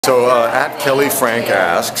So at Kelly Frank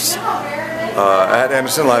asks, at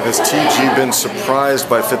Anderson Live, has TG been surprised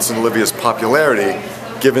by Fitz and Olivia's popularity,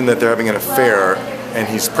 given that they're having an affair and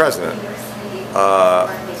he's president?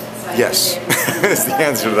 Yes, is the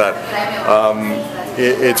answer to that.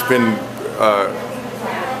 It's been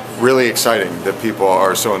really exciting that people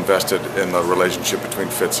are so invested in the relationship between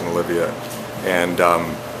Fitz and Olivia, and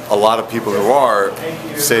a lot of people who are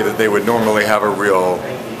say that they would normally have a real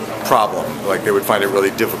problem, like they would find it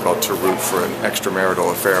really difficult to root for an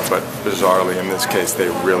extramarital affair, but bizarrely in this case they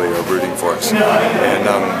really are rooting for us, and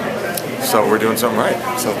so we're doing something right.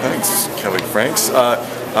 So thanks, Kelly Franks.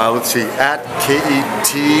 Let's see, at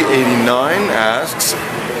KET89 asks,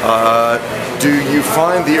 do you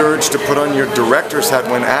find the urge to put on your director's hat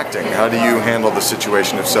when acting? How do you handle the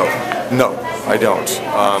situation if so? No, I don't.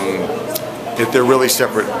 They're really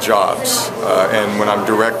separate jobs, and when I'm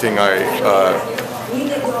directing, I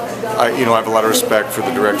have a lot of respect for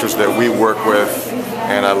the directors that we work with,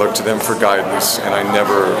 and I look to them for guidance, and I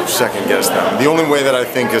never second guess them. The only way that I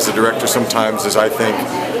think as a director sometimes is I think,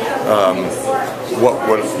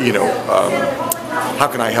 how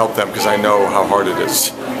can I help them, because I know how hard it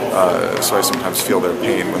is. So I sometimes feel their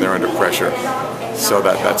pain when they're under pressure. So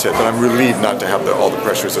that's it. But I'm relieved not to have all the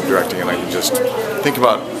pressures of directing, and I can just think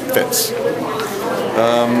about Fitz.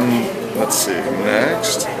 Let's see,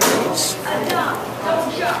 next is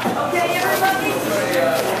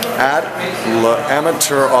at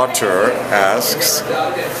Amateur Auteur asks,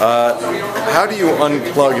 how do you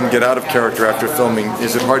unplug and get out of character after filming?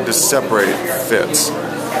 Is it hard to separate Fitz?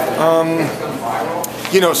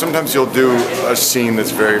 Sometimes you'll do a scene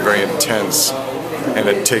that's very, very intense, and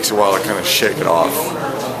it takes a while to kind of shake it off.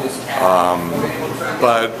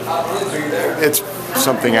 But it's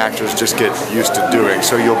something actors just get used to doing,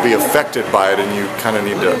 so you'll be affected by it, and you kind of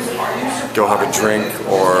need to go have a drink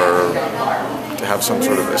or to have some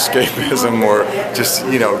sort of escapism, or just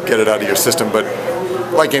get it out of your system. But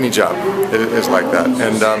like any job, it is like that.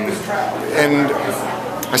 And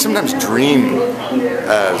I sometimes dream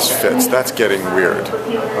as Fitz. That's getting weird.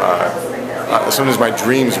 Sometimes my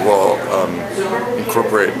dreams will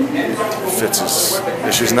incorporate Fitz's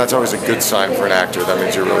issues, and that's always a good sign for an actor. That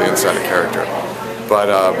means you're really inside a character. But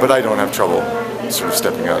I don't have trouble sort of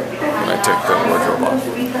stepping out when I take the wardrobe off.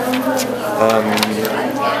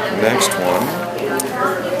 Next one.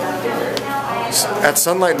 At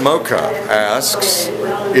Sunlight Mocha asks,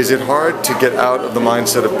 is it hard to get out of the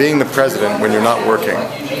mindset of being the president when you're not working?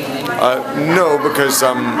 No, because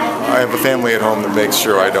I have a family at home that makes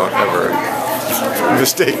sure I don't ever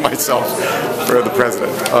mistake myself for the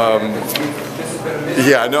president.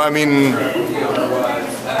 Yeah, no, I mean,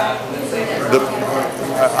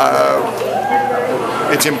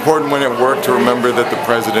 it's important when at work to remember that the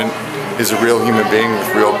president is a real human being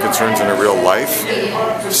with real concerns and a real life.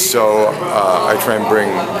 So I try and bring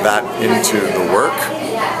that into the work.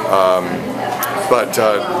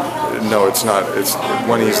 No, it's not.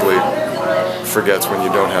 One easily forgets when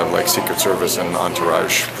you don't have like Secret Service and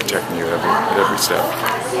entourage protecting you at every step.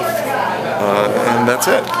 And that's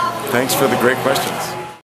it. Thanks for the great questions.